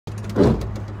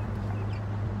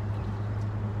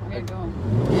Okay, go.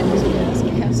 Gas,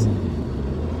 gas.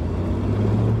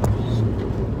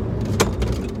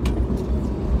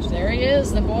 There he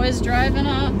is. The boy's driving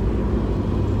up.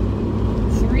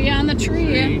 3 on the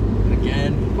tree. 3.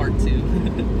 Again, part 2.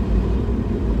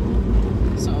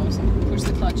 So push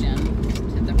the clutch in.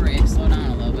 Hit the brake. Slow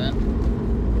down a little bit.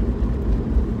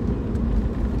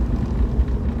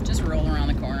 Just roll around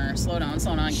the corner. Slow down,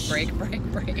 slow down. Brake, brake,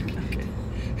 brake. Okay.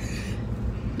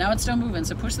 Now it's still moving,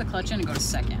 so push the clutch in and go to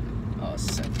second. Oh,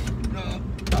 second. Oh,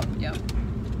 yep.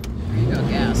 There you go,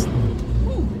 gas.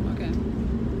 Woo, okay.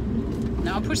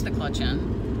 Now push the clutch in.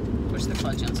 Push the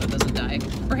clutch in so it doesn't die.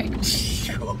 Brake.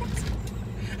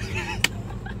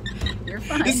 You're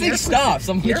fine. This thing stops.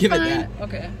 I'm gonna give it that.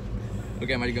 Okay.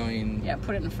 Okay, am I going? Yeah,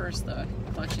 put it in first though.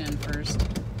 Clutch in first.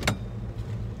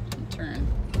 And turn.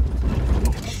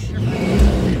 You're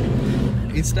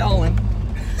fine. It's stalling.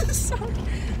 Sorry.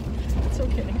 It's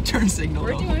okay. Turn signal.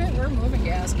 We're doing it. We're moving.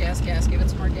 Gas, gas, gas. Give it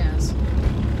some more gas.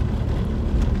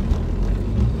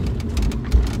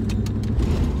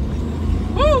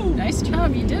 Woo! Nice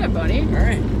job. You did it, buddy. All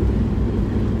right.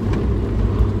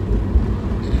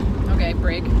 Okay,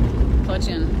 brake. Clutch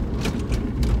in.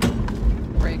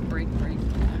 Brake, brake, brake.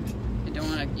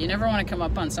 Yeah. You never want to come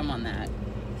up on someone that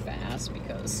fast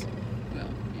because, well,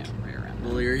 yeah, right around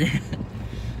there. Well, you're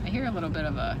I hear a little bit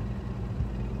of a.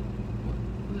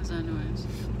 What is that noise?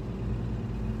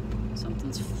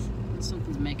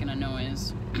 Something's making a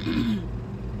noise.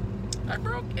 I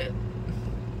broke it.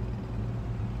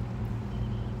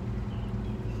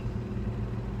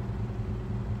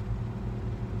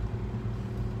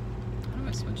 How do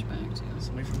I switch back to?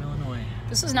 Somebody from Illinois.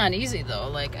 This is not easy though.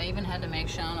 Like I even had to make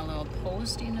Sean a little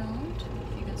post-it note.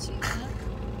 If you can see that.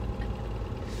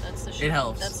 That's the shift. It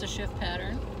helps. That's the shift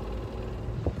pattern.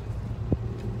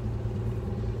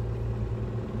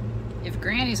 If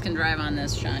grannies can drive on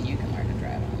this, Sean, you can learn to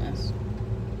drive on this.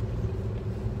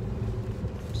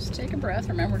 Just take a breath.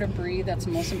 Remember to breathe. That's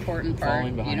the most important part.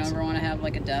 Following behind You don't ever someone. want to have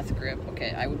like a death grip.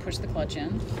 Okay, I would push the clutch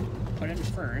in. Put it in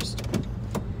first.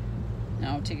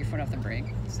 Now take your foot off the brake.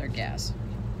 It's their gas.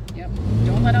 Yep.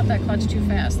 Don't let out that clutch too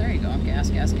fast. There you go. Gas,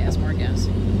 gas, gas. More gas.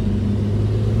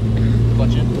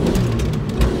 Clutch in.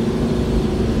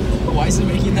 Why is it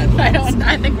making that noise?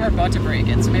 I think we're about to break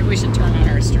it, so maybe we should turn on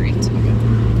our street. Okay.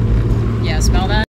 Yeah, smell that?